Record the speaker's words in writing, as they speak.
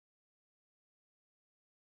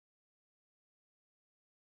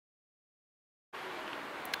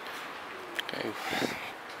Okay,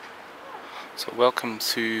 so welcome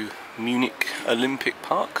to Munich Olympic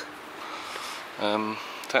Park.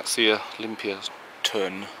 That's the Olympia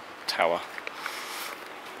Turn Tower.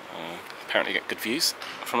 Apparently get good views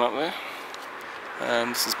from up there.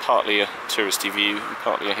 This is partly a touristy view and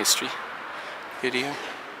partly a history video.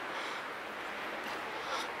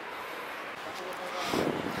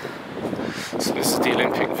 So this is the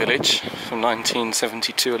Olympic Village from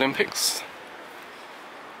 1972 Olympics.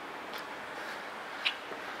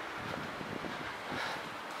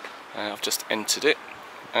 I've just entered it,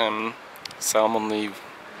 so I'm on the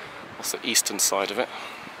eastern side of it,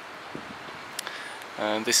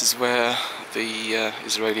 and this is where the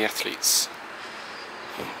Israeli athletes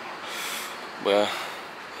were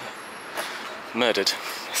murdered,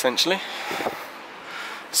 essentially.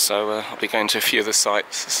 So I'll be going to a few of the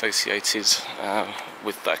sites associated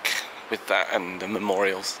with that and the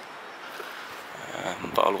memorials,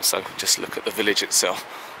 but I'll also just look at the village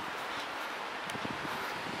itself.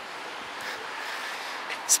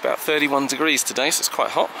 It's about 31 degrees today, so it's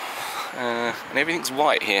quite hot, and everything's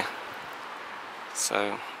white here.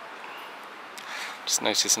 So just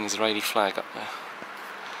noticed an Israeli flag up there.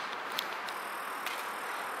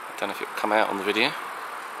 I don't know if it'll come out on the video.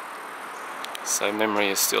 So memory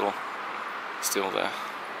is still there.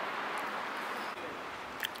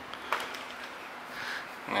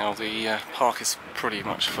 Now the park is pretty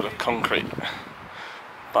much full of concrete,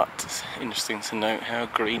 but it's interesting to note how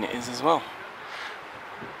green it is as well.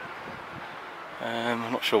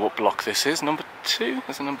 I'm not sure what block this is. Number 2?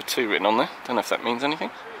 There's a number 2 written on there. Don't know if that means anything.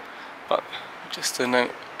 But just to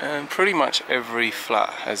note, pretty much every flat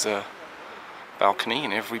has a balcony,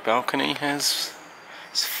 and every balcony is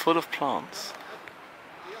full of plants.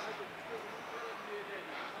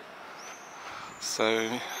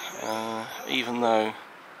 So even though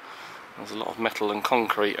there's a lot of metal and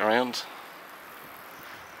concrete around,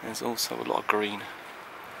 there's also a lot of green.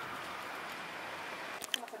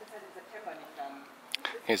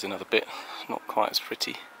 Here's another bit, not quite as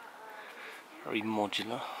pretty, very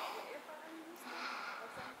modular.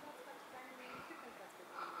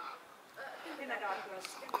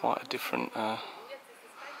 Quite a different kind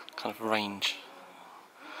of range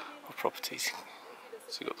of properties.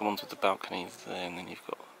 So you've got the ones with the balconies there, and then you've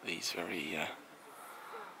got these very, I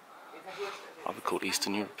would call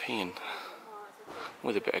Eastern European,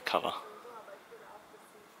 with a bit of colour.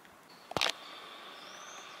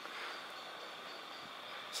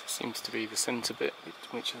 Seems to be the centre bit,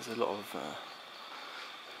 which has a lot of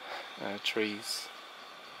trees.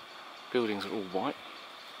 Buildings are all white,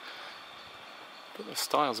 but the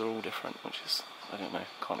styles are all different, which is, I don't know,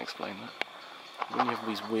 can't explain that. When you have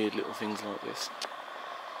these weird little things like this,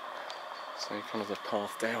 so kind of the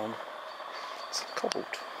path down, it's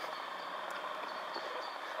cobbled.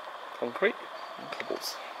 Concrete and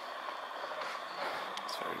cobbles.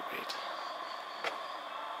 It's very weird.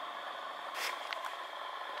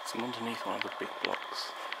 So I'm underneath one of the big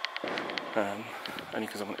blocks, only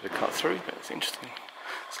because I wanted to cut through, but it's interesting.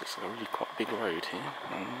 This looks like a really quite big road here,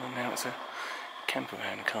 and now it's a camper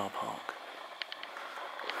van car park.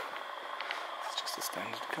 It's just a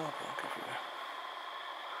standard car park everywhere.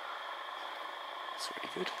 It's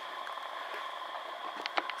really good.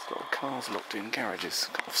 There's a lot of cars locked in garages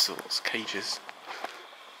of sorts, cages,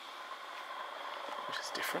 which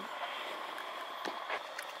is different.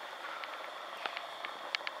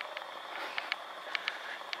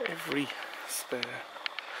 Every spare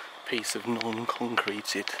piece of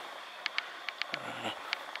non-concreted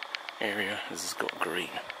area has got green.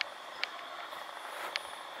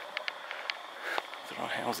 There are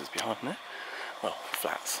houses behind there, well,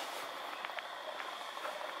 flats.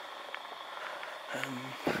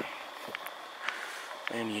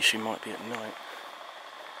 The only issue might be at night.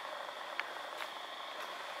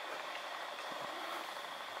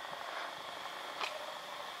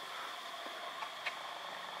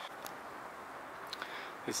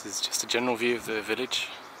 This is just a general view of the village.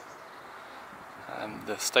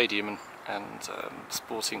 The stadium and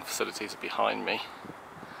sporting facilities are behind me.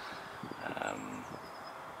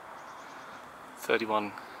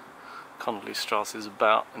 31 Konvolstrasse is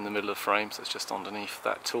about in the middle of the frame, so it's just underneath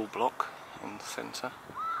that tall block in the centre.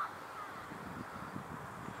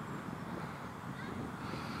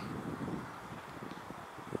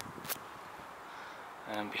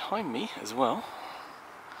 And behind me as well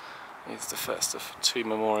is the first of 2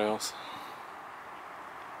 memorials.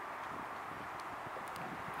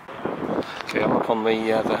 Okay, I'm up on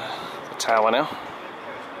the tower now.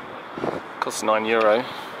 It costs €9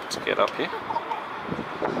 to get up here.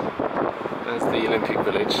 There's the Olympic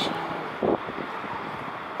Village.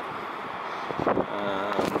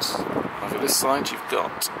 And over this this side you've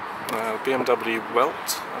got BMW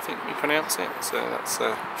Welt, I think you pronounce it, so that's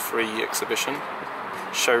a free exhibition,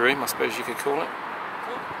 showroom I suppose you could call it.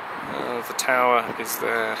 The tower is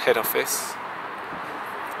their head office,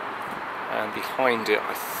 and behind it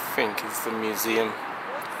I think is the museum,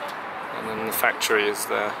 and then the factory is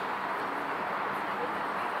there.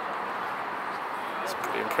 It's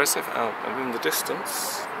pretty impressive. Oh, and in the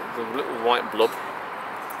distance, the little white blob,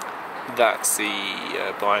 that's the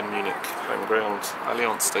Bayern Munich home ground,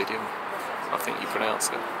 Allianz Stadium, I think you pronounce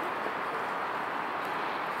it.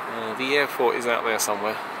 The airport is out there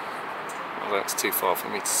somewhere, although it's too far for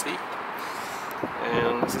me to see.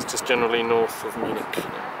 And this is just generally north of Munich.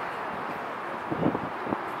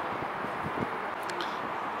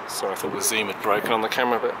 Sorry, I thought the zoom had broken on the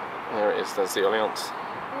camera, but there it is, there's the Allianz.